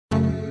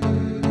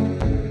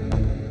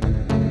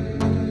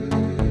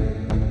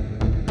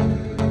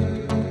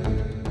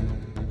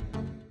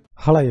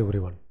Hello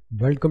everyone,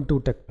 welcome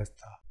to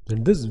TechPasta.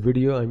 In this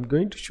video, I'm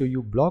going to show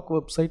you block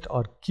website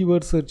or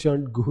keyword search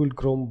on Google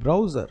Chrome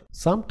browser.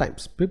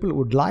 Sometimes people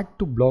would like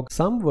to block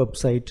some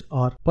website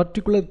or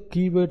particular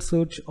keyword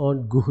search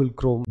on Google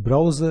Chrome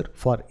browser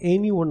for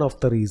any one of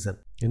the reason.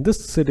 In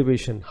this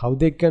situation, how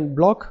they can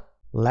block?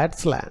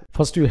 Let's learn.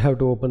 First, you have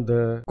to open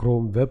the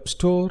Chrome Web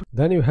Store.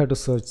 Then you have to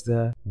search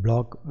the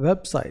block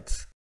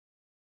websites.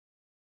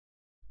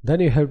 Then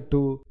you have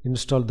to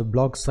install the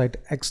block site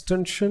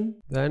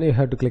extension. Then you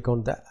have to click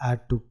on the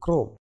Add to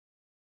Chrome.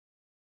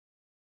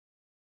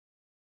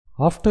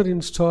 After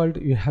installed,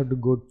 you have to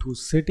go to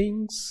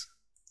Settings.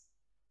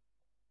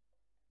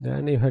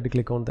 Then you have to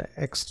click on the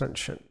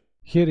extension.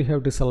 Here you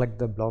have to select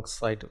the block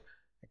site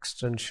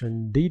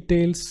extension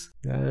details.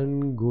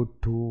 Then go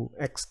to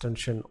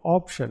extension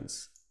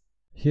options.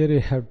 Here you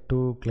have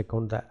to click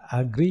on the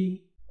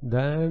Agree.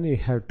 Then you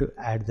have to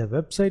add the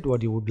website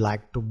what you would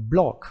like to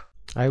block.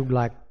 I would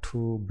like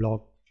to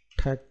block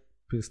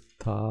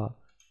techpista.com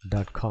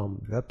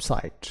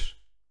website.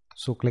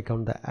 So click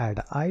on the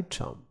add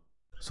item.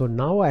 So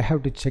now I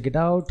have to check it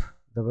out.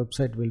 The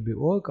website will be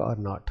work or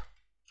not.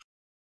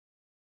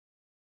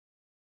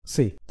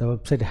 See, the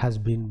website has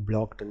been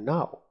blocked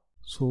now.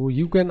 So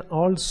you can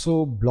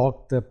also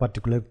block the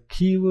particular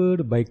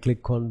keyword by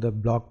click on the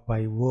block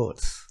by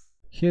words.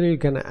 Here you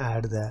can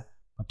add the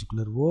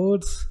particular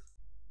words.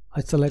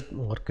 I select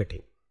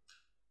marketing.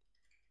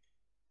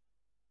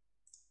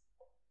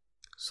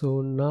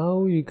 So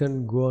now you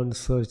can go and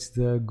search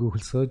the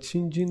Google search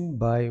engine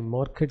by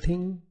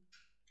marketing.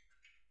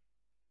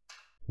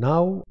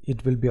 Now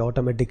it will be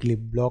automatically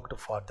blocked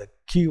for the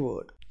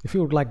keyword. If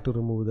you would like to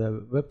remove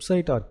the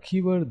website or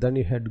keyword, then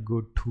you have to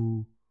go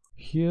to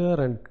here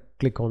and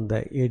click on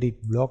the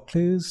edit block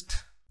list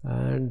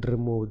and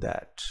remove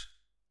the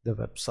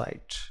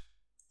website.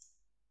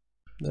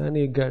 Then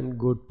you can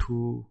go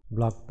to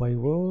block by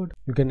word.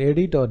 You can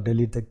edit or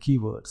delete the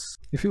keywords.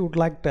 If you would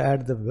like to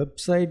add the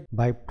website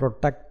by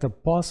protect the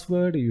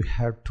password, you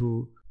have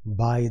to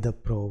buy the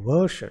pro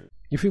version.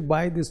 If you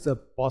buy this the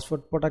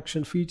password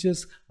protection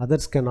features,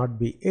 others cannot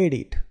be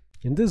edited.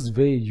 In this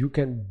way, you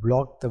can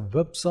block the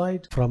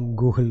website from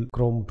Google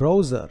Chrome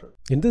browser.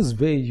 In this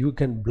way, you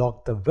can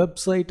block the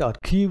website or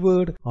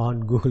keyword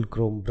on Google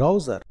Chrome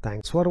browser.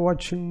 Thanks for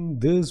watching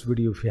this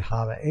video. If you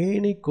have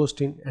any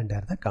question,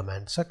 enter the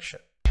comment section.